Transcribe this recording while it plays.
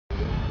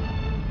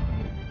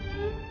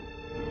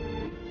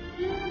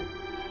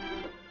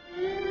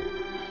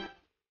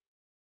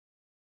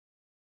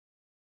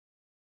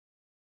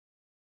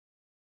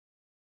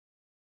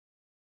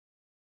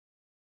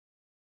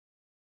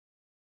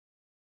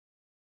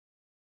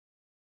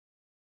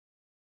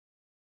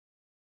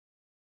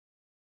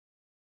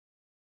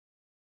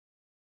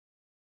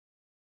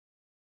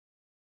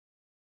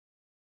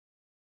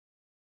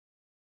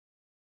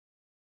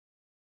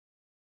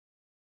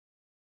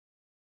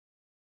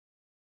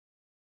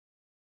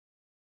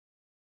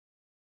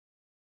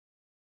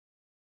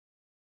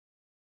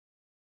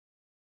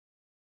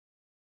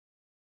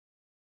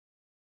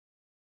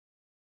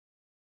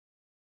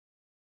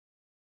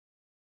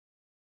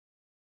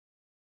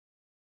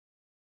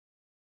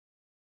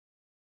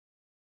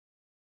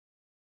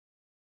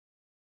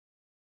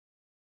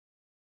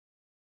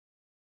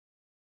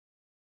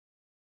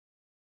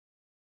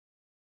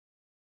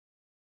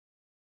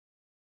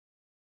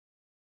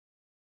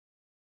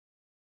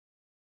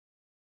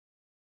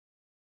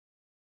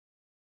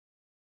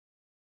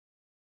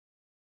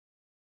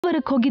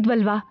ನಾಗವರಕ್ಕೆ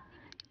ಹೋಗಿದ್ವಲ್ವಾ,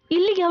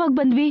 ಇಲ್ಲಿಗೆ ಯಾವಾಗ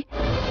ಬಂದ್ವಿ?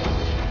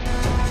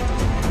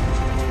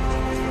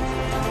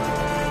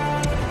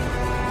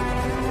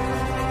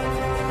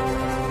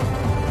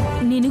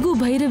 ನಿನಗೂ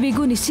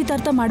ಭೈರವಿಗೂ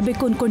ನಿಶ್ಚಿತಾರ್ಥ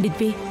ಮಾಡಬೇಕು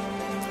ಅನ್ಕೊಂಡಿದ್ವಿ.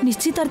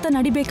 ನಿಶ್ಚಿತಾರ್ಥ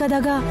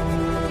ನಡಿಬೇಕಾದಾಗ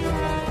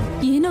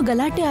ಏನೋ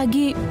ಗಲಾಟೆ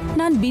ಆಗಿ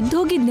ನಾನು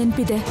ಬಿದ್ದೋಗಿದ್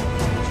ನೆನಪಿದೆ.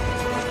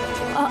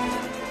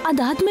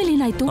 ಅದಾದ್ಮೇಲೆ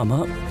ಏನಾಯ್ತು? ಅಮ್ಮ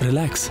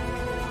ರಿಲ್ಯಾಕ್ಸ್.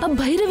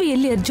 ಭೈರವಿ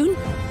ಎಲ್ಲಿ ಅರ್ಜುನ್?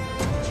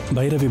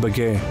 ಭೈರವಿ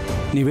ಬಗ್ಗೆ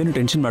ನೀವೇನು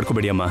ಟೆನ್ಷನ್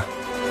ಮಾಡ್ಕೋಬೇಡಿ ಅಮ್ಮ.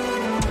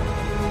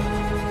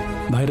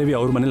 ಭೈರವಿ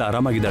ಅವ್ರ ಮನೇಲಿ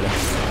ಆರಾಮಾಗಿದ್ದಾಳೆ.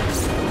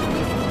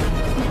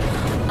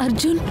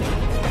 ಅರ್ಜುನ್,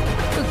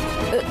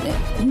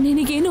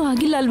 ನಿನಗೇನು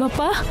ಆಗಿಲ್ಲ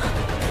ಅಲ್ವಪ್ಪ?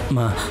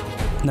 ಅಮ್ಮ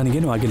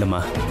ನನಗೇನು ಆಗಿಲ್ಲಮ್ಮ.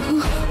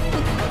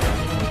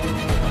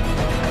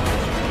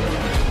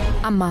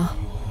 ಅಮ್ಮ,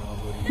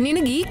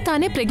 ನಿನಗೀಗ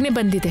ತಾನೇ ಪ್ರಜ್ಞೆ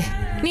ಬಂದಿದೆ.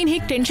 ನೀನು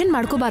ಹೀಗೆ ಟೆನ್ಷನ್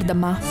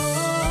ಮಾಡ್ಕೋಬಾರ್ದಮ್ಮ.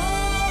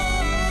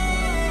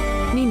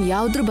 ನೀನು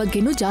ಯಾವುದ್ರ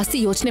ಬಗ್ಗೆನೂ ಜಾಸ್ತಿ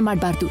ಯೋಚನೆ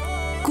ಮಾಡಬಾರ್ದು.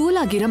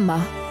 ಕೂಲಾಗಿರಮ್ಮ.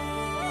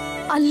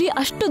 ಅಲ್ಲಿ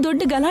ಅಷ್ಟು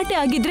ದೊಡ್ಡ ಗಲಾಟೆ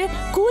ಆಗಿದ್ರೆ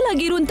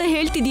ಕೂಲಾಗಿರು ಅಂತ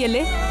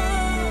ಹೇಳ್ತಿದ್ಯಲ್ಲೇ,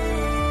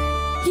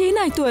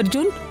 ಏನಾಯ್ತು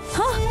ಅರ್ಜುನ್?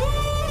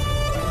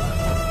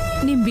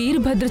 ನಿಮ್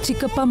ವೀರಭದ್ರ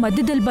ಚಿಕ್ಕಪ್ಪ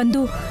ಮಧ್ಯದಲ್ಲಿ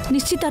ಬಂದು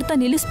ನಿಶ್ಚಿತಾರ್ಥ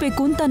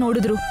ನಿಲ್ಲಿಸ್ಬೇಕು ಅಂತ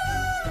ನೋಡಿದ್ರು.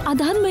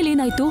 ಅದಾದ್ಮೇಲೆ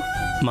ಏನಾಯ್ತು?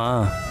 ಮಾ,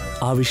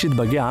 ಆ ವಿಷಯದ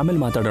ಬಗ್ಗೆ ಆಮೇಲೆ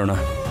ಮಾತಾಡೋಣ.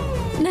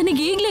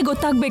 ನನಗೀಗ್ಲೇ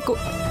ಗೊತ್ತಾಗ್ಬೇಕು,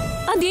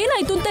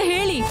 ಅದೇನಾಯ್ತು ಅಂತ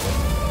ಹೇಳಿ.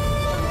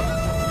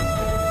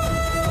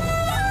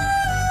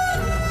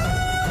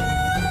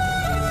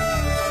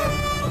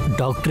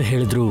 ಡಾಕ್ಟರ್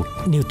ಹೇಳಿದ್ರು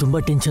ನೀವು ತುಂಬಾ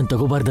ಟೆನ್ಷನ್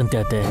ತಗೋಬಾರ್ದಂತೆ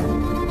ಅತ್ತೆ.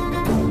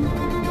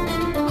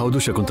 ಹೌದು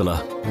ಶಕುಂತಲಾ,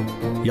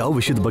 ಯಾವ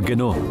ವಿಷಯದ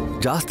ಬಗ್ಗೆನೂ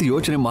ಜಾಸ್ತಿ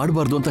ಯೋಚನೆ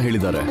ಮಾಡಬಾರ್ದು ಅಂತ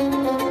ಹೇಳಿದ್ದಾರೆ.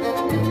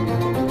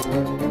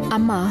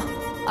 ಅಮ್ಮ,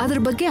 ಅದ್ರ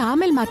ಬಗ್ಗೆ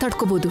ಆಮೇಲೆ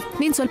ಮಾತಾಡ್ಕೋಬಹುದು.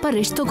 ನೀನ್ ಸ್ವಲ್ಪ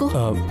ರೆಸ್ಟ್ ತಗೋ.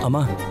 ಅಮ್ಮ,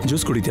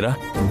 ಜ್ಯೂಸ್ ಕುಡಿತೀರಾ?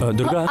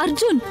 ದುರ್ಗಾ.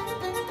 ಅರ್ಜುನ್,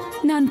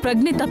 ನಾನ್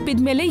ಪ್ರಜ್ಞೆ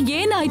ತಪ್ಪಿದ್ಮೇಲೆ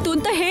ಏನಾಯ್ತು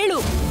ಅಂತ ಹೇಳು.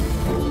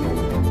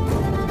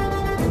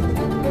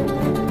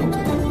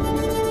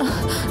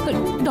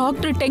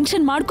 ಡಾಕ್ಟರ್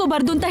ಟೆನ್ಷನ್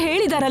ಮಾಡ್ಕೋಬಾರ್ದು ಅಂತ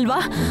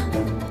ಹೇಳಿದಾರಲ್ವಾ?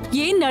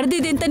 ಏನ್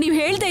ನಡೆದಿದೆ ಅಂತ ನೀವು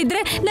ಹೇಳ್ತಾ ಇದ್ರೆ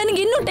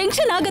ನನಗಿನ್ನೂ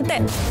ಟೆನ್ಷನ್ ಆಗತ್ತೆ.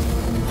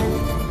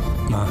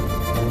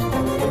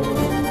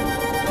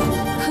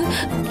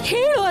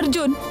 ಹೇಳು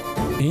ಅರ್ಜುನ್.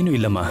 ಏನು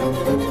ಇಲ್ಲಮ್ಮ,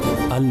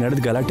 ಅಲ್ಲಿ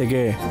ನಡೆದ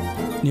ಗಲಾಟೆಗೆ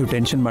ನೀವು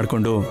ಟೆನ್ಷನ್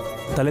ಮಾಡಿಕೊಂಡು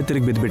ತಲೆ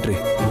ತಿರುಗಿ ಬಿದ್ದುಬಿಟ್ರಿ.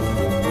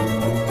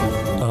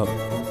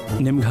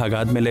 ನಿಮ್ಗೆ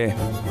ಹಾಗಾದ್ಮೇಲೆ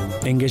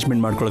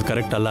ಎಂಗೇಜ್ಮೆಂಟ್ ಮಾಡ್ಕೊಳ್ಳೋದು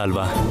ಕರೆಕ್ಟ್ ಅಲ್ಲ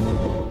ಅಲ್ವಾ?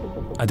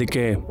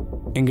 ಅದಕ್ಕೆ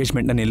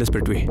ಎಂಗೇಜ್ಮೆಂಟ್ನ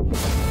ನಿಲ್ಲಿಸ್ಬಿಟ್ವಿ.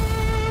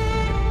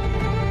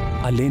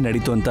 ಅಲ್ಲೇನು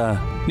ನಡೀತು ಅಂತ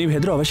ನೀವು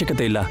ಹೆದರೋ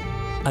ಅವಶ್ಯಕತೆ ಇಲ್ಲ.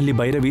 ಅಲ್ಲಿ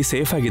ಭೈರವಿ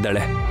ಸೇಫ್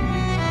ಆಗಿದ್ದಾಳೆ.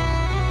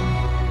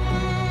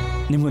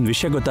 ನಿಮ್ಗೊಂದು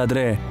ವಿಷಯ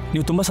ಗೊತ್ತಾದರೆ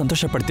ನೀವು ತುಂಬ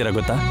ಸಂತೋಷ ಪಡ್ತೀರಾ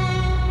ಗೊತ್ತಾ?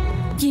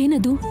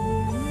 ಏನದು?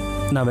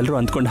 ನಾವೆಲ್ಲರೂ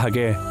ಅಂದ್ಕೊಂಡ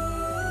ಹಾಗೆ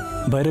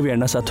ಭೈರವಿ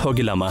ಅಣ್ಣ ಸತ್ತು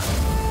ಹೋಗಿಲ್ಲಮ್ಮ.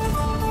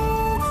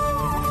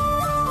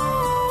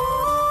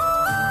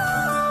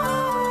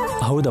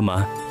 ಹೌದಮ್ಮ,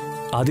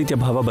 ಆದಿತ್ಯ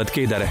ಭಾವ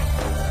ಬದುಕೇ ಇದ್ದಾರೆ.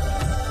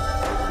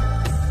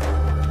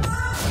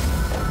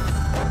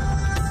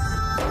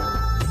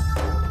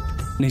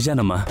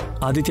 ನಿಜಾನಮ್ಮ,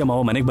 ಆದಿತ್ಯ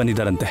ಮಾವ ಮನೆಗೆ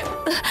ಬಂದಿದ್ದಾರಂತೆ.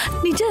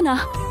 ನಿಜನಾ?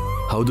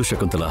 ಹೌದು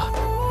ಶಕುಂತಲಾ,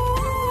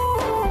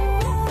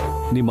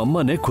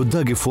 ನಿಮ್ಮಮ್ಮನೇ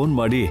ಖುದ್ದಾಗಿ ಫೋನ್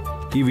ಮಾಡಿ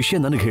ಈ ವಿಷಯ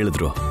ನನಗೆ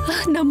ಹೇಳಿದ್ರು.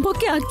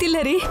 ನಂಬೋಕೆ ಆಗ್ತಿಲ್ಲ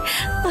ರೀ.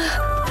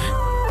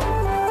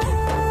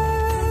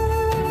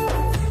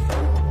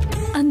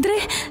 ಅಂದ್ರೆ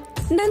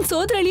ನನ್ನ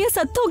ಸೋದರಳಿಯ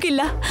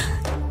ಸತ್ತೋಗಿಲ್ಲ,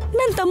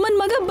 ನನ್ನ ತಮ್ಮನ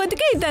ಮಗ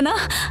ಬದುಕೇ ಇದ್ದಾನಾ?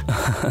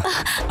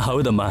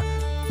 ಹೌದಮ್ಮ,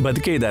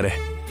 ಬದುಕೇ ಇದ್ದಾರೆ.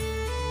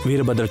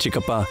 ವೀರಭದ್ರ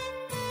ಚಿಕ್ಕಪ್ಪ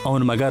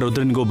ಅವನ ಮಗ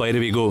ರುದ್ರನಿಗೂ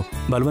ಭೈರವಿಗೂ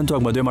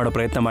ಬಲವಂತವಾಗಿ ಮದುವೆ ಮಾಡೋ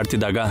ಪ್ರಯತ್ನ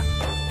ಮಾಡ್ತಿದ್ದಾಗ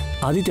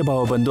ಆದಿತ್ಯ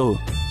ಭಾವ ಬಂದು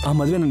ಆ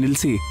ಮದುವೆನ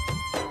ನಿಲ್ಲಿಸಿ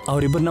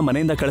ಅವರಿಬ್ಬರನ್ನ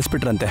ಮನೆಯಿಂದ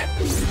ಕಳಿಸ್ಬಿಟ್ರಂತೆ.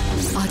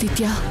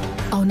 ಆದಿತ್ಯ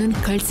ಅವನನ್ನು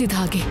ಕಳಿಸಿದ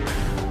ಹಾಗೆ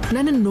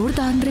ನನ್ನನ್ನು ನೋಡ್ದ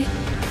ಅಂದ್ರೆ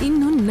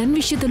ಇನ್ನು ನನ್ನ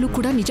ವಿಷಯದಲ್ಲೂ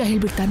ಕೂಡ ನಿಜ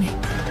ಹೇಳ್ಬಿಡ್ತಾನೆ.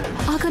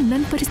 ಆಗ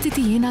ನನ್ನ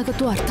ಪರಿಸ್ಥಿತಿ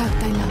ಏನಾಗತ್ತೋ ಅರ್ಥ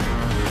ಆಗ್ತಾ ಇಲ್ಲ.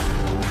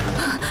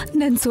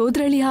 ನನ್ನ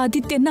ಸೋದರಳಿ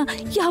ಆದಿತ್ಯನ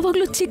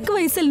ಯಾವಾಗಲೂ ಚಿಕ್ಕ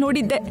ವಯಸ್ಸಲ್ಲಿ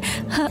ನೋಡಿದ್ದೆ.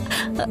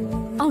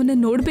 ಅವನನ್ನ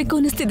ನೋಡ್ಬೇಕು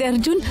ಅನ್ನಿಸ್ತಿದೆ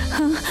ಅರ್ಜುನ್.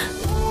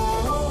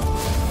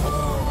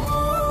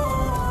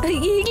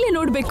 ಈಗಲೇ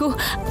ನೋಡ್ಬೇಕು.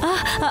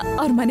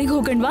 ಅವ್ರ ಮನೆಗೆ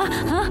ಹೋಗಣ್ವಾ?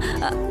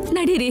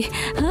 ನಡೀರಿ.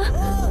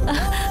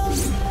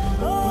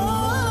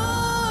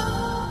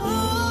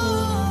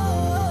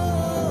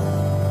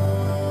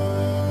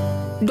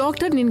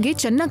 ಡಾಕ್ಟರ್ ನಿನ್ಗೆ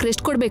ಚೆನ್ನಾಗಿ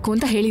ರೆಸ್ಟ್ ಕೊಡ್ಬೇಕು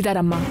ಅಂತ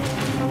ಹೇಳಿದಾರಮ್ಮ.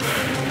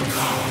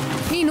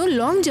 ನೀನು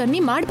ಲಾಂಗ್ ಜರ್ನಿ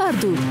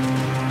ಮಾಡಬಾರ್ದು.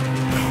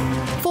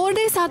 4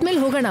 days ಆದ್ಮೇಲೆ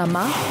ಹೋಗೋಣ ಅಮ್ಮ.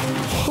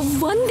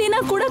 ಒಂದಿನ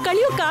ಕೂಡ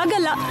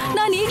ಕಳಿಯೋಕ್ಕಾಗಲ್ಲ.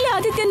 ನಾನು ಈಗಲೇ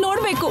ಆದಿತ್ಯ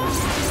ನೋಡ್ಬೇಕು.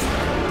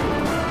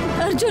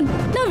 ಅರ್ಜುನ್,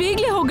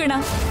 ನಾವೀಗಲೇ ಹೋಗೋಣ.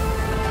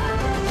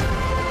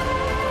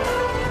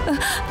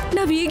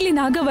 ನಾವೀಗಲೇ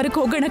ನಾಗವರಕ್ಕೆ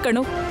ಹೋಗೋಣ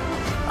ಕಣೋ.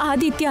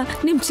 ಆದಿತ್ಯ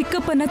ನಿಮ್ಮ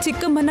ಚಿಕ್ಕಪ್ಪನ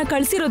ಚಿಕ್ಕಮ್ಮನ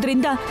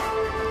ಕಳಿಸಿರೋದ್ರಿಂದ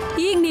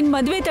ಈಗ ನಿನ್ನ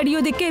ಮದುವೆ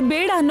ತಡೆಯೋದಕ್ಕೆ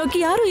ಬೇಡ ಅನ್ನೋಕೆ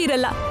ಯಾರೂ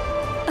ಇರಲ್ಲ.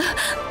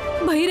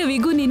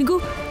 ಭೈರವಿಗೂ ನಿನಗೂ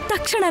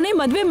ತಕ್ಷಣನೇ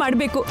ಮದುವೆ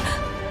ಮಾಡಬೇಕು.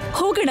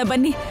 ಹೋಗೋಣ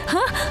ಬನ್ನಿ.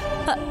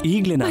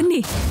 ಈಗಲೇ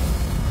ಬನ್ನಿ.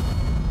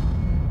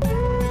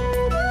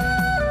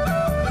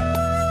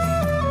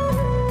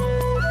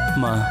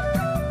 ಮಾ,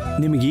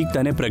 ನಿಮಗೆ ಈಗ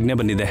ತಾನೇ ಪ್ರಜ್ಞೆ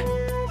ಬಂದಿದೆ.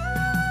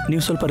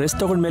 ನೀವು ಸ್ವಲ್ಪ ರೆಸ್ಟ್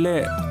ತಗೊಂಡ್ಮೇಲೆ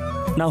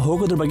ನಾವು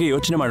ಹೋಗೋದ್ರ ಬಗ್ಗೆ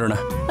ಯೋಚನೆ ಮಾಡೋಣ.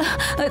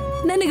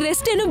 ನನಗೆ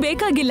ರೆಸ್ಟ್ ಏನೂ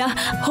ಬೇಕಾಗಿಲ್ಲ.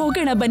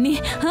 ಹೋಗೋಣ ಬನ್ನಿ.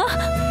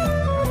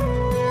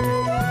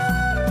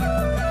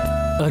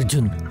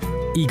 ಅರ್ಜುನ್,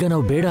 ಈಗ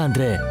ನಾವು ಬೇಡ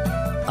ಅಂದ್ರೆ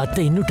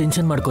ಅತ್ತೆ ಇನ್ನೂ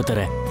ಟೆನ್ಷನ್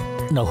ಮಾಡ್ಕೋತಾರೆ.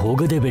 ನಾವು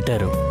ಹೋಗೋದೇ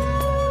ಬೆಟರು.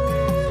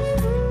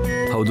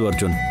 ಹೌದು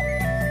ಅರ್ಜುನ್,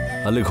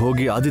 ಅಲ್ಲಿಗೆ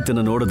ಹೋಗಿ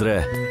ಆದಿತ್ಯನ ನೋಡಿದ್ರೆ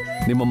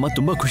ನಿಮ್ಮಮ್ಮ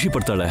ತುಂಬಾ ಖುಷಿ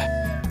ಪಡ್ತಾಳೆ.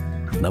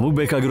 ನಮಗ್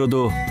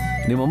ಬೇಕಾಗಿರೋದು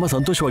ನಿಮ್ಮಮ್ಮ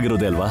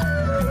ಸಂತೋಷವಾಗಿರೋದೇ ಅಲ್ವಾ?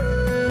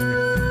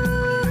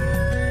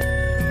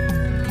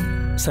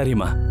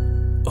 ಸರಿಮಾ,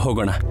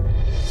 ಹೋಗೋಣ.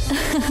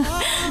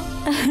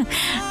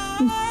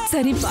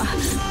 ಸರಿಪ್ಪ.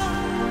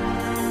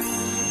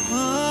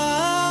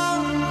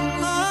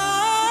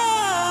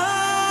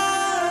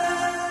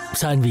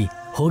 ಸಾನ್ವಿ,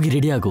 ಹೋಗಿ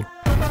ರೆಡಿ ಆಗು.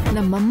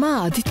 ನಮ್ಮಮ್ಮ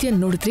ಆದಿತ್ಯನ್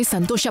ನೋಡಿದ್ರೆ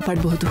ಸಂತೋಷ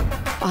ಪಡಬಹುದು,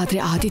 ಆದ್ರೆ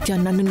ಆದಿತ್ಯ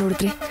ನನ್ನ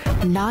ನೋಡಿದ್ರೆ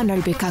ನಾನ್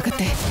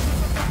ಅಳ್ಬೇಕಾಗತ್ತೆ.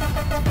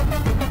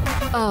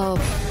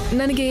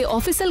 ನನಗೆ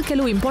ಆಫೀಸಲ್ಲಿ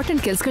ಕೆಲವು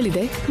ಇಂಪಾರ್ಟೆಂಟ್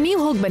ಕೆಲ್ಸಗಳಿದೆ, ನೀವು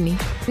ಹೋಗಿ ಬನ್ನಿ,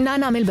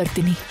 ನಾನು ಆಮೇಲೆ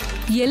ಬರ್ತೀನಿ.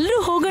 ಎಲ್ರೂ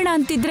ಹೋಗೋಣ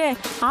ಅಂತಿದ್ರೆ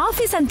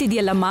ಆಫೀಸ್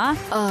ಅಂತಿದ್ಯಲ್ಲಮ್ಮ.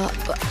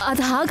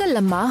 ಅದು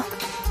ಹಾಗಲ್ಲಮ್ಮ.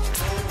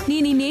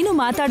 ನೀನಿನ್ನೇನು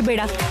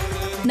ಮಾತಾಡಬೇಡ.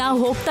 ನಾವು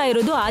ಹೋಗ್ತಾ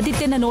ಇರೋದು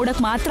ಆದಿತ್ಯನ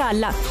ನೋಡಕ್ ಮಾತ್ರ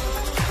ಅಲ್ಲ,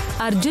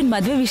 ಅರ್ಜುನ್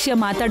ಮದುವೆ ವಿಷಯ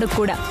ಮಾತಾಡೋಕ್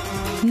ಕೂಡ.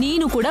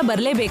 ನೀನು ಕೂಡ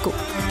ಬರಲೇಬೇಕು.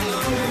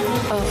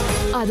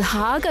 ಅದು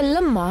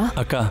ಹಾಗಲ್ಲಮ್ಮ.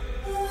 ಅಕ್ಕ,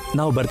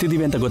 ನಾವು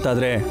ಬರ್ತಿದ್ದೀವಿ ಅಂತ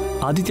ಗೊತ್ತಾದ್ರೆ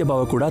ಆದಿತ್ಯ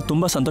ಭಾವ ಕೂಡ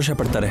ತುಂಬಾ ಸಂತೋಷ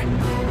ಪಡ್ತಾರೆ.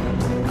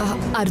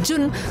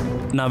 ಅರ್ಜುನ್,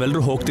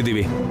 ನಾವೆಲ್ಲರೂ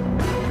ಹೋಗ್ತಿದ್ದೀವಿ.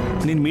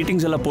 ನಿನ್ನ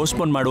ಮೀಟಿಂಗ್ಸ್ ಎಲ್ಲ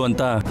ಪೋಸ್ಟ್ಪೋನ್ ಮಾಡು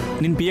ಅಂತ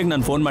ನಿನ್ನ ಪಿಎಗೆ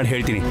ನಾನು ಫೋನ್ ಮಾಡಿ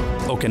ಹೇಳ್ತೀನಿ,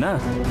 ಓಕೆನಾ?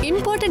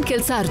 ಇಂಪಾರ್ಟೆಂಟ್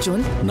ಕೆಲಸ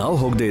ಅರ್ಜುನ್. ನಾವು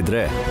ಹೋಗದೆ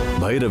ಇದ್ರೆ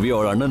ಭೈರವಿ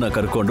ಅವಳ ಅಣ್ಣನ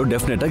ಕರ್ಕೊಂಡು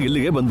ಡೆಫಿನೆಟ್ ಆಗಿ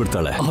ಇಲ್ಲಿಗೆ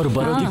ಬಂದ್ಬಿಡ್ತಾಳೆ. ಅವ್ರು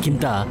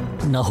ಬರೋದಕ್ಕಿಂತ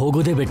ನಾ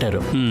ಹೋಗೋದೇ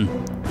ಬೆಟರು.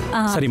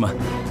 ಸರಿಮಾ.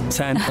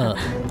 ಸ್ಯಾನ್,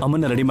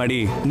 ಅಮ್ಮನ್ನ ರೆಡಿ ಮಾಡಿ,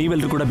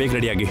 ನೀವೆಲ್ಲರೂ ಕೂಡ ಬೇಗ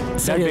ರೆಡಿಯಾಗಿ.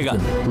 ಸರಿ, ಬೇಗ.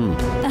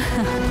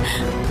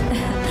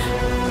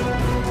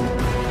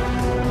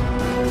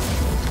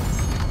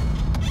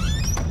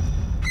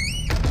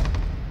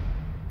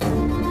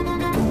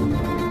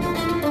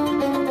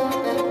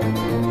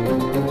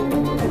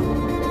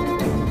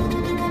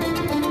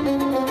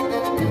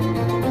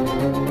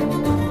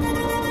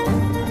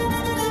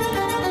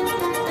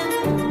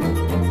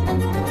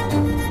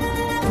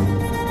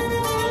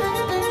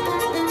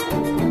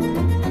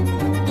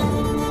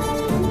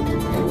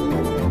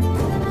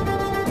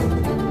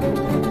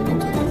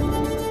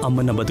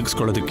 ಅಮ್ಮನ್ನ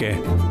ಬದುಕಿಸ್ಕೊಳ್ಳೋದಕ್ಕೆ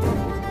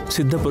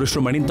ಸಿದ್ಧ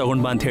ಪುರುಷರು ಮಣಿನ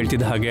ತಗೊಂಡ್ ಬಾ ಅಂತ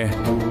ಹೇಳ್ತಿದ್ದ ಹಾಗೆ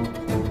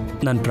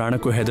ನನ್ನ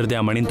ಪ್ರಾಣಕ್ಕೂ ಹೆದರದೆ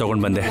ಆ ಮಣಿನ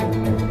ತಗೊಂಡು ಬಂದೆ.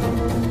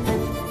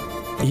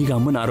 ಈಗ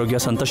ಅಮ್ಮನ ಆರೋಗ್ಯ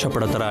ಸಂತೋಷ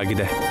ಪಡೋ ಥರ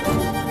ಆಗಿದೆ.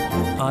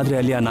 ಆದರೆ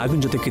ಅಲ್ಲಿ ಆ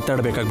ನಾಗನ ಜೊತೆ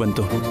ಕಿತ್ತಾಡಬೇಕಾಗಿ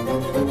ಬಂತು.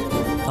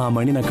 ಆ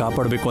ಮಣಿನ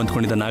ಕಾಪಾಡಬೇಕು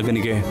ಅಂದ್ಕೊಂಡಿದ್ದ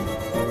ನಾಗನಿಗೆ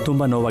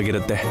ತುಂಬ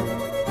ನೋವಾಗಿರುತ್ತೆ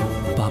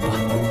ಪಾಪ.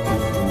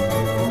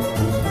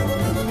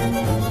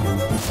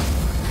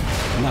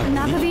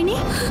 ನಾಗವೇಣಿ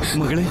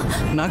ಮಗಳೇ,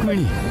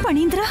 ನಾಗವೇಣಿ,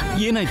 ಫಣೀಂದ್ರ,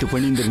 ಏನಾಯ್ತು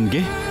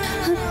ಫಣೀಂದ್ರನ್ಗೆ?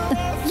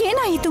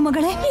 ಏನಾಯಿತು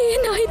ಮಗಳೇ?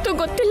 ಏನಾಯಿತು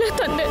ಗೊತ್ತಿಲ್ಲ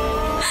ತಂದೆ.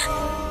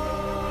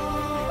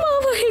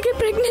 ಮಾವ ಹೀಗೆ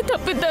ಪ್ರಜ್ಞೆ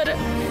ತಪ್ಪಿದ್ದಾರೆ.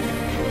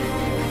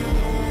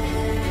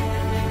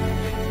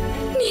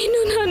 ನೀನು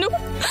ನಾನು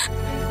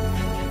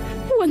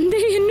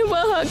ಒಂದೇ ಎನ್ನುವ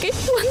ಹಾಗೆ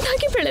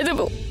ಒಂದಾಗಿ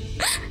ಬೆಳೆದೆವು.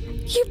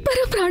 ಇಬ್ಬರ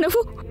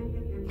ಪ್ರಾಣವು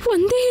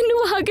ಒಂದೇ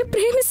ಎನ್ನುವ ಹಾಗೆ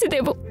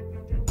ಪ್ರೇಮಿಸಿದೆವು.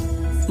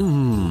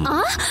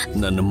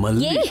 ನನ್ನ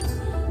ಮಲ್ಲಿ,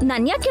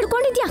 ನನ್ ಯಾಕೆ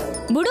ಹಿಡ್ಕೊಂಡಿದ್ಯಾ?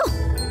 ಬಿಡು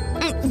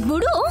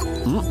ಬಿಡು.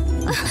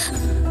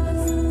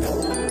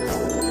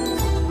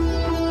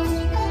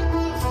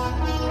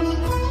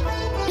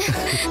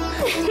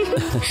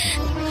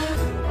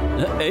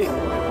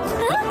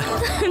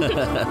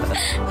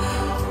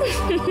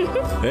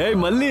 ಏಯ್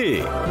ಮಲ್ಲಿ,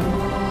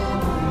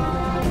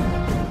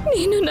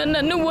 ನೀನು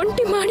ನನ್ನನ್ನು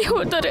ಒಂಟಿ ಮಾಡಿ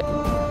ಹೋದರೆ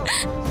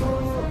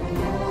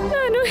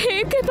ನಾನು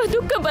ಹೇಗೆ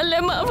ಬದುಕಬಲ್ಲೆ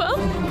ಮಾವ?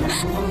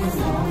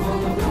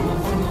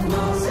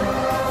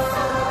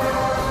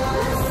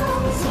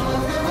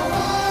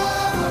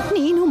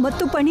 ನೀನು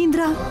ಮತ್ತು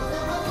ಫಣೀಂದ್ರ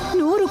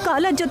 100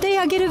 ಕಾಲ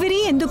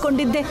ಜೊತೆಯಾಗಿರುವಿರಿ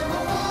ಎಂದುಕೊಂಡಿದ್ದೆ.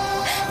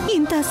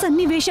 ಇಂಥ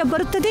ಸನ್ನಿವೇಶ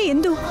ಬರುತ್ತದೆ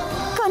ಎಂದು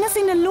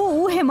ಕನಸಿನಲ್ಲೂ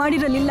ಊಹೆ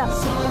ಮಾಡಿರಲಿಲ್ಲ.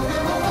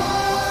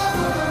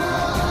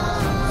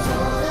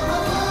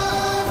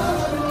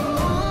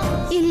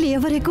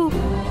 ಇಲ್ಲಿಯವರೆಗೂ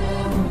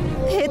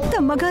ಹೆತ್ತ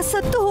ಮಗ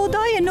ಸತ್ತು ಹೋದ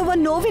ಎನ್ನುವ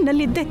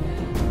ನೋವಿನಲ್ಲಿದ್ದೆ.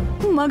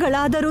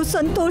 ಮಗಳಾದರೂ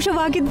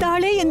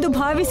ಸಂತೋಷವಾಗಿದ್ದಾಳೆ ಎಂದು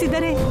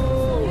ಭಾವಿಸಿದರೆ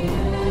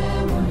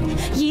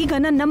ಈಗ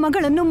ನನ್ನ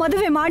ಮಗಳನ್ನು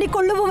ಮದುವೆ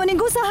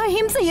ಮಾಡಿಕೊಳ್ಳುವವನಿಗೂ ಸಹ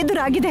ಹಿಂಸೆ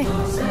ಎದುರಾಗಿದೆ.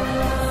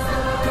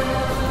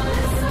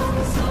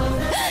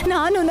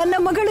 ನಾನು ನನ್ನ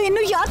ಮಗಳು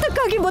ಇನ್ನು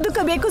ಯಾತಕ್ಕಾಗಿ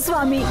ಬದುಕಬೇಕು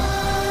ಸ್ವಾಮಿ?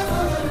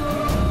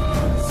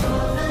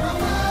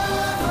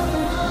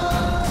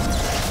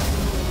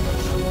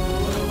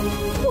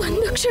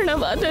 ಒಂದು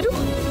ಕ್ಷಣವಾದರೂ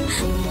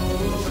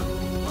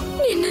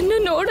ನಿನ್ನನ್ನು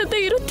ನೋಡದೆ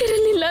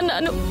ಇರುತ್ತಿರಲಿಲ್ಲ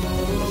ನಾನು.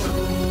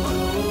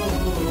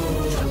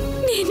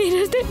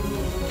 ನೀನಿರದೆ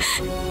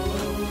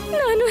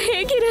ನಾನು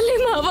ಹೇಗಿರಲಿ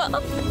ಮಾವ?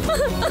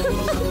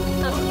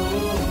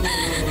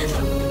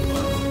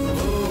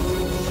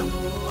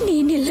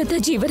 ನೀನಿಲ್ಲದ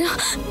ಜೀವನ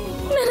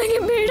ನನಗೆ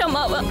ಬೇಡ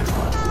ಮಾವ.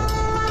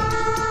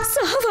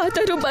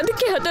 ಸಾವಾದರೂ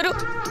ಬದುಕಿ ಆದರೂ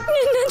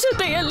ನಿನ್ನ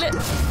ಜೊತೆಯಲ್ಲೇ.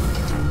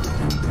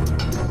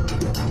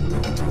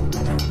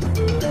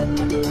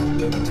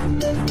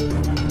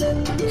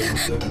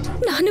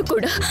 ನಾನು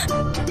ಕೂಡ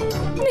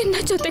ನಿನ್ನ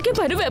ಜೊತೆಗೆ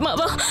ಬರುವೆ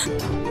ಮಾವ,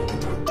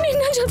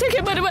 ನಿನ್ನ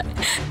ಜೊತೆಗೆ ಬರುವೆ.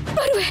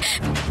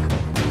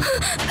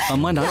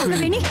 ಅಮ್ಮ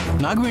ನಾಗವೇಣಿ,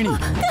 ನಾಗವೇಣಿ,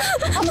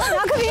 ಅಮ್ಮ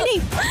ನಾಗವೇಣಿ,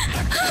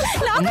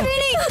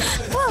 ನಾಗವೇಣಿ,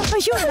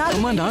 ಅಯ್ಯೋ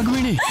ಅಮ್ಮ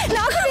ನಾಗವೇಣಿ,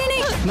 ನಾಗವೇಣಿ,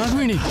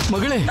 ನಾಗವೇಣಿ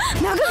ಮಗಳೇ,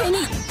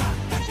 ನಾಗವೇಣಿ.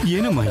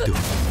 ಏನಮ್ಮ ಇದು?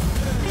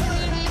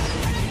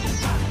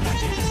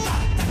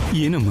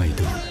 ಏನಮ್ಮ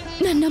ಇದು?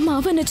 ನನ್ನ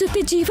ಮಾವನ ಜೊತೆ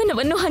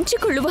ಜೀವನವನ್ನು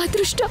ಹಂಚಿಕೊಳ್ಳುವ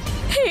ಅದೃಷ್ಟ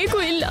ಹೇಗೂ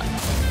ಇಲ್ಲ.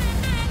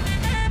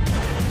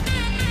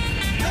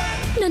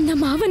 ನನ್ನ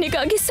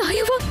ಮಾವನಿಗಾಗಿ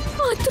ಸಾಯುವ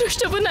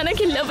ಅದೃಷ್ಟವು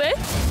ನನಗಿಲ್ಲವೇ?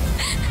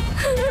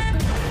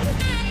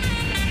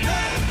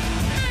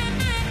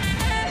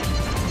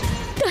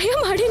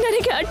 ದಯಮಾಡಿ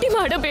ನನಗೆ ಅಡ್ಡಿ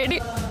ಮಾಡಬೇಡಿ.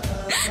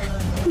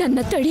 ನನ್ನ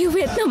ತಡೆಯುವ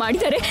ಯತ್ನ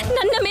ಮಾಡಿದರೆ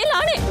ನನ್ನ ಮೇಲೆ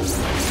ಆಣೆ.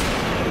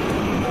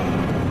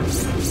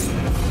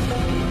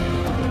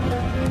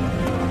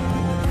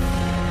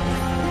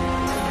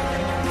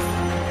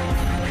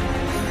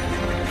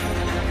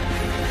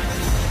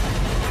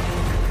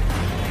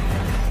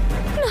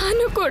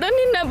 ನಾನು ಕೂಡ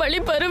ನಿನ್ನ ಬಳಿ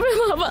ಬರುವೆ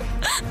ಮಾವ,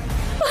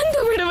 ಬಂದು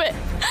ಬಿಡುವೆ.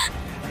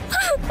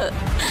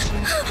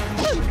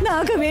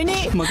 ನಾಗವೇಣಿ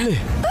ಮಗಳೇ,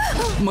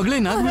 ಮಗಳೇ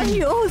ನಾಗವೇಣಿ.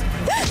 ಅಯ್ಯೋ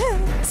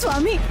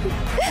ಸ್ವಾಮಿ,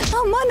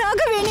 ಅಮ್ಮ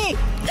ನಾಗವೇಣಿ,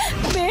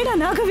 ಬೇಡ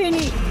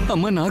ನಾಗವೇಣಿ.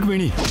 ಅಮ್ಮ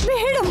ನಾಗವೇಣಿ,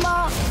 ಬೇಡಮ್ಮ.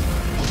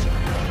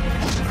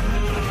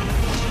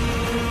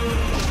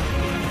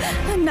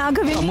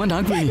 ನಾಗವೇಣಿ, ಅಮ್ಮ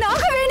ನಾಗವೇಣಿ,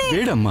 ನಾಗವೇಣಿ,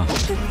 ಬೇಡಮ್ಮ.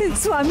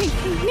 ಸ್ವಾಮಿ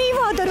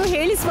ನೀವಾದರೂ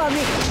ಹೇಳಿ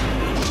ಸ್ವಾಮಿ.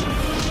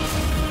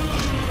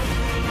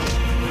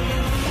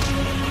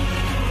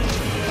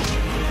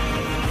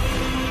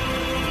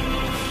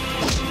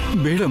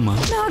 ಬೇಡಮ್ಮ.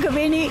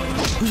 ನಾಗವೇಣಿ,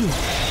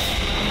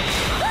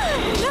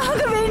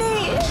 ನಾಗವೇಣಿ,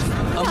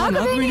 ಅಮ್ಮ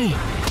ನಾಗವೇಣಿ,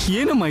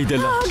 ಏನಮ್ಮ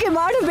ಇದೆಲ್ಲ? ಹಾಗೆ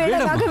ಮಾಡಬೇಡ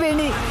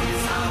ನಾಗವೇಣಿ,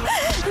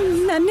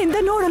 ನನ್ನಿಂದ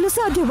ನೋಡಲು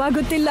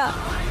ಸಾಧ್ಯವಾಗುತ್ತಿಲ್ಲ.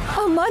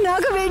 ಅಮ್ಮ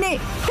ನಾಗವೇಣಿ,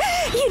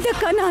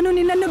 ಇದಕ್ಕ ನಾನು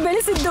ನಿನ್ನನ್ನು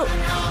ಬೆಳೆಸಿದ್ದು.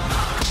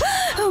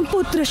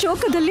 ಪುತ್ರ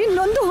ಶೋಕದಲ್ಲಿ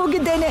ನೊಂದು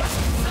ಹೋಗಿದ್ದೇನೆ.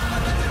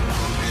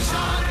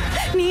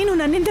 ನೀನು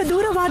ನನ್ನಿಂದ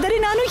ದೂರವಾದರೆ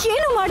ನಾನು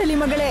ಏನು ಮಾಡಲಿ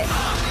ಮಗಳೇ?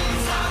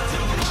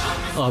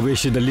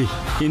 ಆವೇಶದಲ್ಲಿ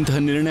ಇಂತಹ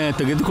ನಿರ್ಣಯ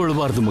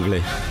ತೆಗೆದುಕೊಳ್ಳಬಾರದು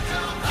ಮಗಳೇ.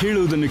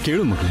 ಹೇಳುವುದನ್ನು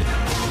ಕೇಳು ಮಗಳೇ.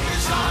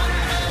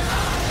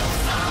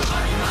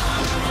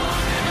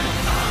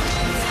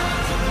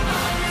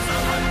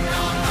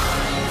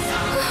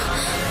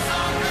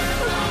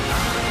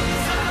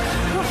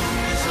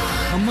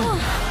 ಅಮ್ಮ,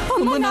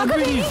 ಅಮ್ಮ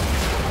ನಾಗವೇಣಿ,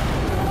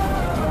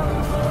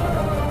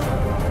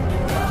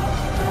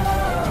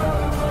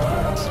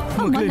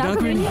 ಮಗಳೇ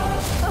ನಾಗವೇಣಿ.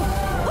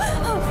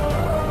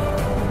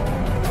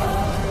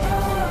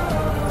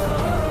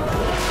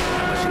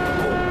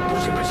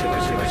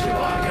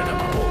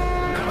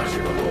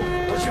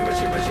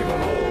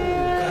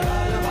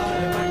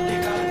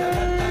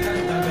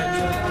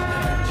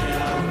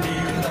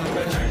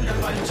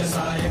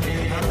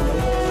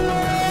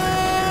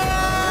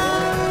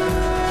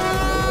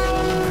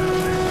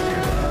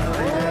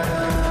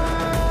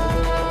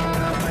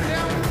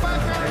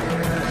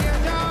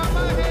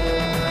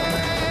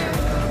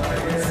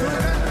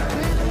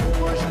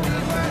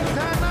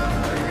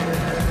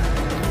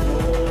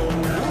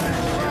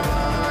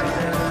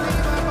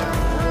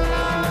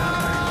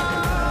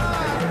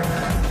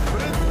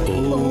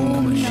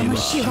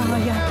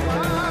 ಶಿವಾಯ,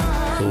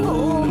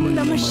 ಓಂ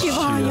ನಮಃ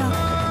ಶಿವಾಯ,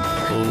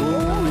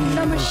 ಓಂ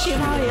ನಮಃ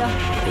ಶಿವಾಯ,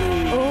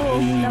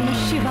 ಓಂ ನಮಃ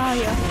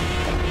ಶಿವಾಯ,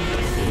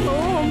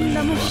 ಓಂ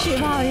ನಮಃ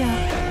ಶಿವಾಯ,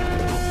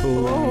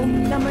 ಓಂ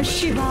ನಮಃ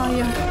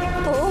ಶಿವಾಯ,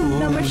 ಓಂ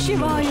ನಮಃ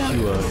ಶಿವಾಯ,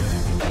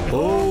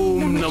 ಓಂ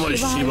ನಮಃ ಶಿವಾಯ, ಓಂ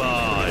ನಮಃ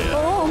ಶಿವಾಯ,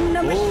 ಓಂ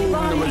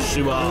ನಮಃ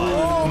ಶಿವಾಯ,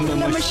 ಓಂ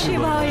ನಮಃ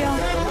ಶಿವಾಯ.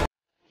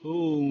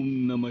 ಓಂ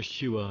ನಮಃ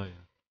ಶಿವಾಯ.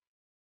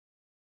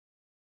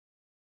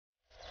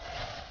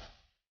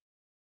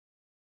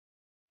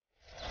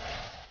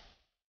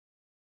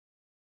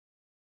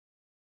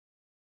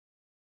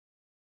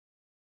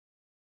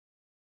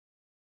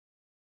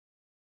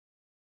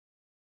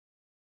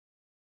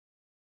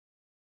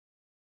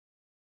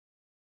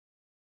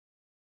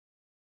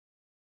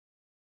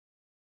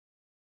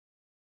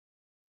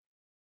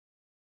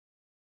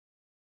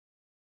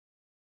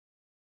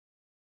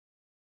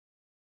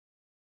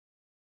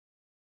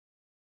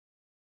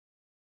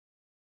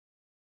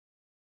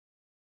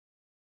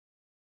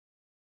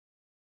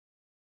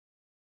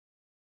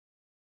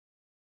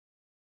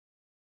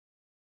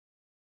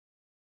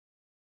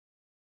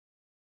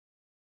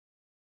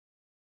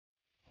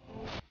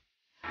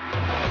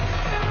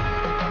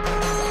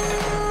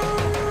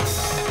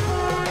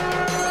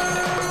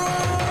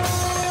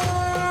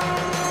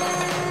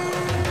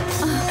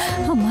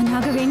 ಅಮ್ಮ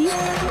ನಾಗವೇಣಿ,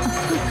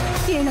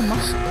 ಹೇಳಮ್ಮ.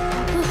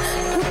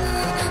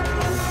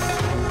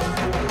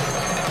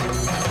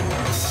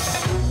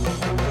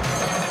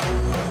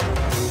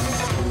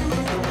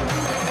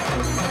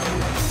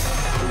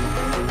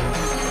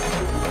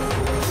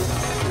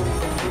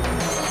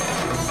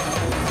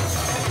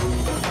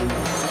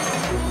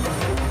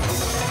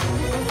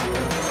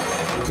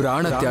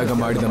 ಪ್ರಾಣ ತ್ಯಾಗ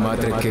ಮಾಡಿದ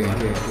ಮಾತ್ರಕ್ಕೆ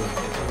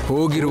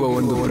ಹೋಗಿರುವ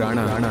ಒಂದು ಪ್ರಾಣ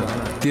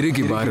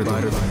ತಿರುಗಿ ಬಾರದು.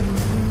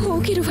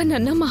 ಹೋಗಿರುವ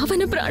ನನ್ನ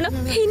ಮಾವನ ಪ್ರಾಣ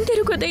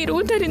ಹಿಂದಿರುಗದೇ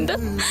ಇರುವುದರಿಂದ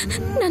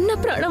ನನ್ನ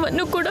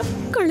ಪ್ರಾಣವನ್ನು ಕೂಡ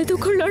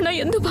ಕಳೆದುಕೊಳ್ಳೋಣ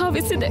ಎಂದು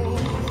ಭಾವಿಸಿದೆ.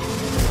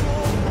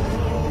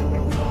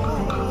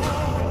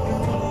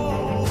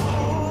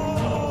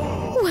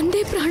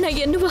 ಒಂದೇ ಪ್ರಾಣ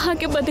ಎನ್ನುವ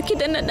ಹಾಗೆ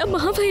ಬದುಕಿದ ನನ್ನ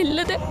ಮಾವ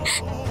ಇಲ್ಲದೆ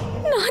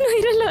ನಾನು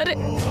ಇರಲಾರೆ.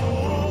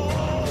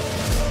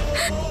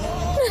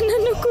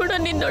 ನನ್ನನ್ನು ಕೂಡ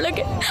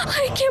ನಿನ್ನೊಳಗೆ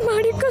ಆಯ್ಕೆ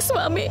ಮಾಡಿಕೊ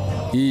ಸ್ವಾಮಿ.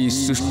 ಈ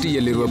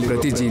ಸೃಷ್ಟಿಯಲ್ಲಿರುವ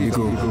ಪ್ರತಿ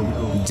ಜೀವಿಗೂ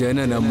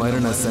ಜನನ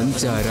ಮರಣ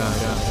ಸಂಚಾರ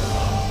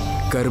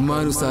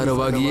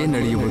ಕರ್ಮಾನುಸಾರವಾಗಿಯೇ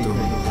ನಡೆಯುವುದು.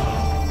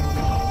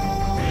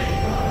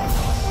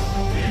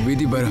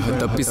 ವಿಧಿಬರಹ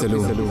ತಪ್ಪಿಸಲು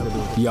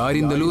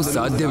ಯಾರಿಂದಲೂ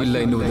ಸಾಧ್ಯವಿಲ್ಲ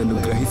ಎನ್ನುವುದನ್ನು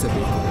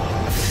ಗ್ರಹಿಸಬೇಕು.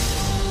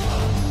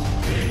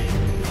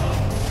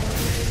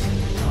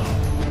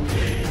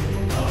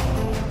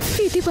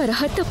 ವಿಧಿ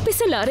ಬರಹ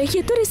ತಪ್ಪಿಸಲಾರೆ,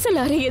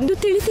 ಎದುರಿಸಲಾರೆ ಎಂದು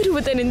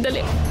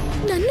ತಿಳಿದಿರುವುದರಿಂದಲೇ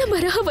ನನ್ನ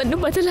ಬರಹವನ್ನು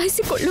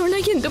ಬದಲಾಯಿಸಿಕೊಳ್ಳೋಣ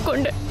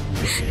ಎಂದುಕೊಂಡೆ.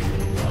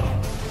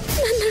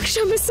 ನನ್ನ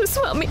ಕ್ಷಮಿಸು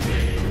ಸ್ವಾಮಿ.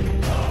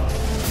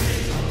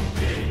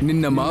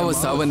 ನಿನ್ನ ಮಾವ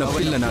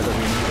ಸಾವನ್ನಪ್ಪಿಲ್ಲ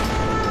ನಾಗವೇಣಿ.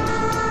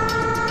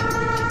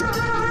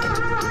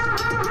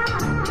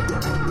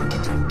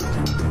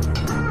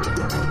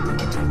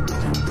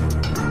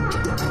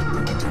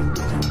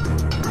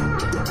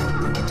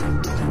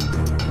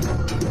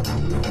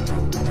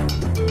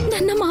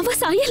 ನನ್ನ ಮಾವ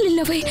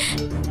ಸಾಯಲಿಲ್ಲವೇ?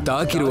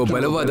 ತಾಕಿರುವ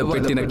ಬಲವಾದ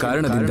ಪೆಟ್ಟಿನ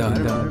ಕಾರಣದಿಂದ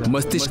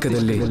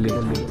ಮಸ್ತಿಷ್ಕದಲ್ಲಿ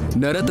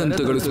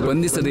ನರತಂತುಗಳು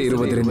ಸ್ಪಂದಿಸದೇ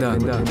ಇರುವುದರಿಂದ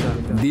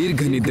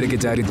ದೀರ್ಘ ನಿದ್ರೆಗೆ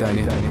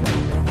ಜಾರಿದ್ದಾನೆ.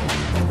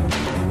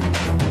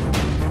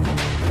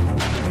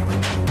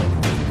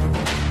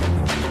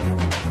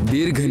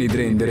 ದೀರ್ಘ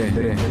ನಿದ್ರೆ ಎಂದರೆ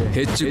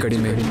ಹೆಚ್ಚು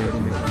ಕಡಿಮೆ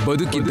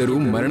ಬದುಕಿದ್ದರೂ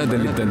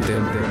ಮರಣದಲ್ಲಿದ್ದಂತೆ.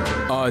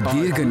 ಆ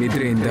ದೀರ್ಘ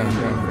ನಿದ್ರೆಯಿಂದ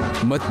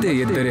ಮತ್ತೆ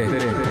ಎದ್ದರೆ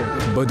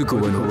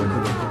ಬದುಕುವನು,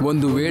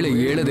 ಒಂದು ವೇಳೆ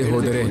ಏಳದೆ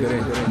ಹೋದರೆ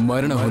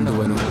ಮರಣ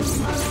ಹೊಂದುವನು.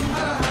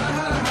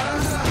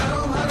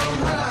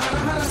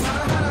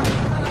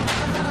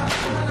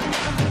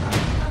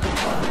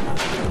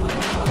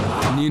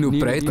 ನೀನು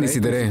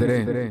ಪ್ರಯತ್ನಿಸಿದರೆ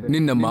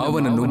ನಿನ್ನ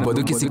ಮಾವನನ್ನು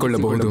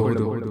ಬದುಕಿಸಿಕೊಳ್ಳಬಹುದು.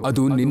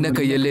 ಅದು ನಿನ್ನ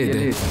ಕೈಯಲ್ಲೇ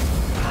ಇದೆ.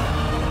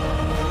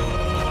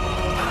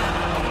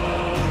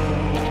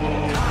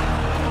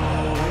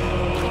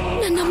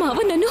 ನನ್ನ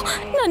ಮಾವನನ್ನು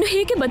ನಾನು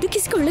ಹೇಗೆ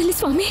ಬದುಕಿಸಿಕೊಳ್ಳಲಿ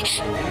ಸ್ವಾಮಿ?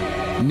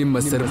 ನಿಮ್ಮ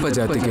ಸರ್ಪ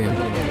ಜಾತಿಗೆ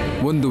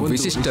ಒಂದು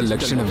ವಿಶಿಷ್ಟ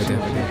ಲಕ್ಷಣವಿದೆ.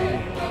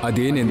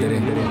 ಅದೇನೆಂದರೆ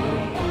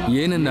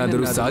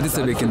ಏನನ್ನಾದರೂ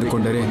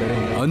ಸಾಧಿಸಬೇಕೆಂದುಕೊಂಡರೆ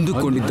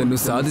ಅಂದುಕೊಂಡಿದ್ದನ್ನು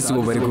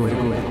ಸಾಧಿಸುವವರೆಗೂ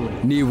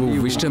ನೀವು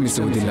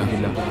ವಿಶ್ರಮಿಸುವುದಿಲ್ಲ.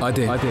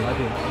 ಅದೇ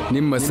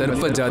ನಿಮ್ಮ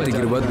ಸರ್ಪ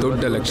ಜಾತಿಗಿರುವ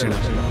ದೊಡ್ಡ ಲಕ್ಷಣ.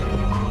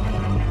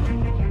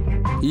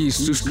 ಈ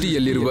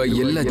ಸೃಷ್ಟಿಯಲ್ಲಿರುವ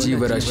ಎಲ್ಲ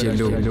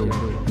ಜೀವರಾಶಿಯಲ್ಲೂ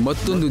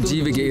ಮತ್ತೊಂದು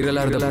ಜೀವಿಗೆ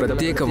ಇರಲಾರದ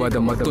ಪ್ರತ್ಯೇಕವಾದ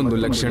ಮತ್ತೊಂದು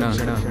ಲಕ್ಷಣ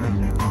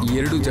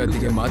ಎರಡು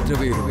ಜಾತಿಗೆ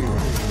ಮಾತ್ರವೇ ಇರುವುದು.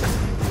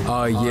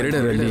 ಆ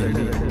ಎರಡರಲ್ಲಿ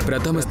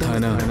ಪ್ರಥಮ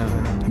ಸ್ಥಾನ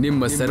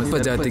ನಿಮ್ಮ ಸರ್ಪ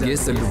ಜಾತಿಗೆ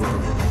ಸಲ್ಲುವುದು.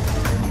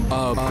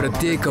 ಆ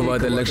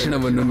ಪ್ರತ್ಯೇಕವಾದ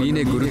ಲಕ್ಷಣವನ್ನು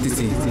ನೀನೇ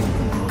ಗುರುತಿಸಿ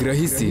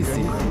ಗ್ರಹಿಸಿ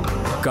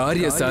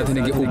ಕಾರ್ಯ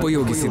ಸಾಧನೆಗೆ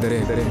ಉಪಯೋಗಿಸಿದರೆ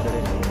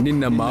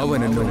ನಿನ್ನ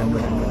ಮಾವನನ್ನು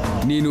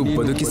ನೀನು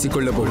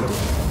ಬದುಕಿಸಿಕೊಳ್ಳಬಹುದು.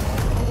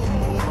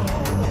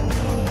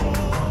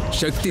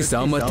 ಶಕ್ತಿ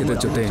ಸಾಮರ್ಥ್ಯದ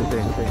ಜೊತೆ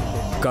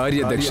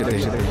ಕಾರ್ಯದಕ್ಷತೆ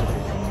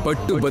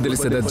ಪಟ್ಟು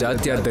ಬದಲಿಸದ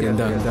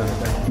ಜಾತ್ಯಾದ್ದರಿಂದ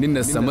ನಿನ್ನ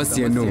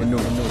ಸಮಸ್ಯೆಯನ್ನು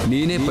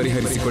ನೀನೇ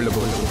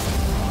ಪರಿಹರಿಸಿಕೊಳ್ಳಬಹುದು.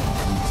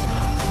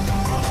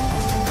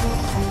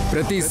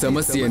 ಪ್ರತಿ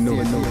ಸಮಸ್ಯೆಯನ್ನು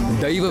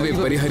ದೈವವೇ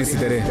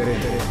ಪರಿಹರಿಸಿದರೆ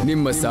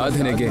ನಿಮ್ಮ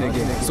ಸಾಧನೆಗೆ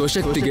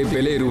ಸ್ವಶಕ್ತಿಗೆ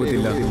ಬೆಲೆ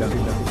ಇರುವುದಿಲ್ಲ.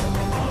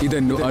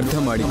 ಇದನ್ನು ಅರ್ಥ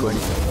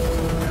ಮಾಡಿಕೊಳ್ಳಿ.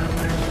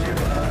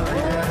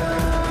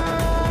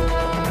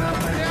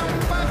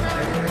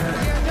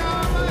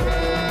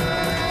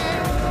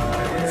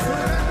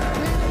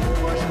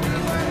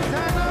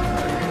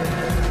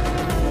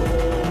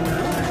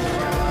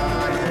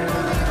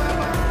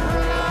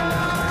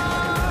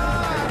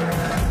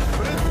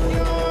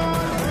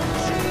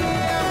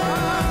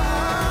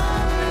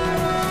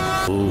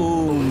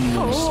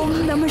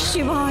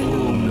 ಶಿವಾಯ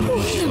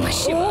ಓಂ ನಮಃ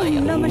ಶಿವಾಯ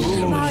ನಮಃ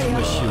ಶಿವಾಯ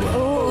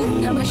ಓಂ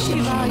ನಮಃ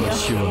ಶಿವಾಯ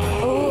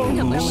ಓಂ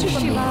ನಮಃ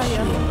ಶಿವಾಯ.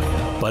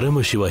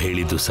 ಪರಮಶಿವ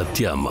ಹೇಳಿದ್ದು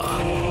ಸತ್ಯ ಅಮ್ಮ.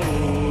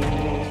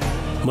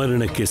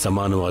 ಮರಣಕ್ಕೆ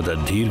ಸಮಾನವಾದ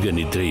ದೀರ್ಘ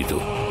ನಿದ್ರೆ ಇದು.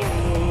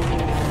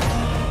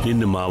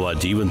 ನಿನ್ನ ಮಾವ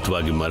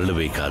ಜೀವಂತವಾಗಿ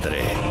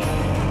ಮರಳಬೇಕಾದರೆ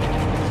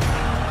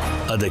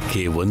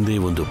ಅದಕ್ಕೆ ಒಂದೇ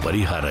ಒಂದು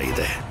ಪರಿಹಾರ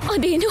ಇದೆ.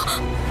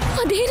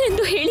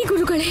 ಅದೇನೆಂದು ಹೇಳಿ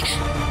ಗುರುಗಳೇ.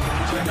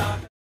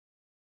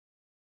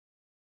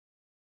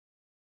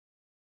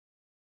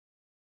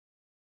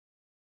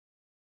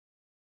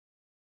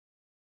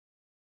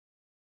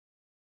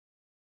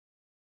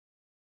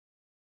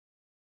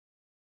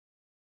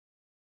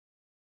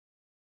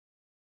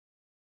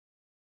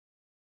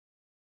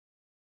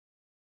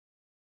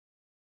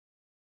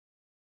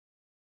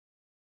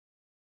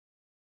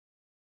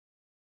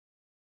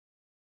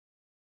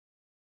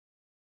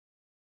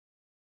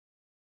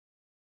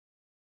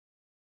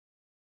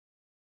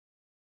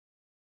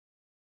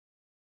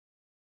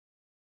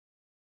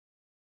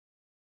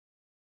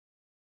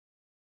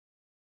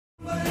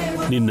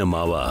 ನಿನ್ನ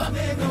ಮಾವ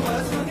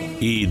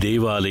ಈ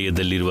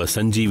ದೇವಾಲಯದಲ್ಲಿರುವ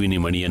ಸಂಜೀವಿನಿ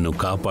ಮಣಿಯನ್ನು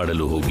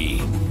ಕಾಪಾಡಲು ಹೋಗಿ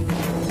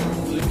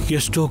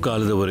ಎಷ್ಟೋ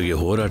ಕಾಲದವರೆಗೆ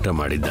ಹೋರಾಟ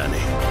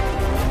ಮಾಡಿದ್ದಾನೆ.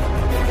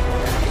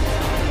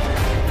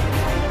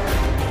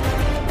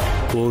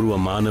 ಓರ್ವ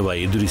ಮಾನವ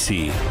ಎದುರಿಸಿ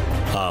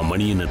ಆ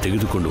ಮಣಿಯನ್ನು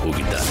ತೆಗೆದುಕೊಂಡು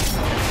ಹೋಗಿದ್ದಾನೆ.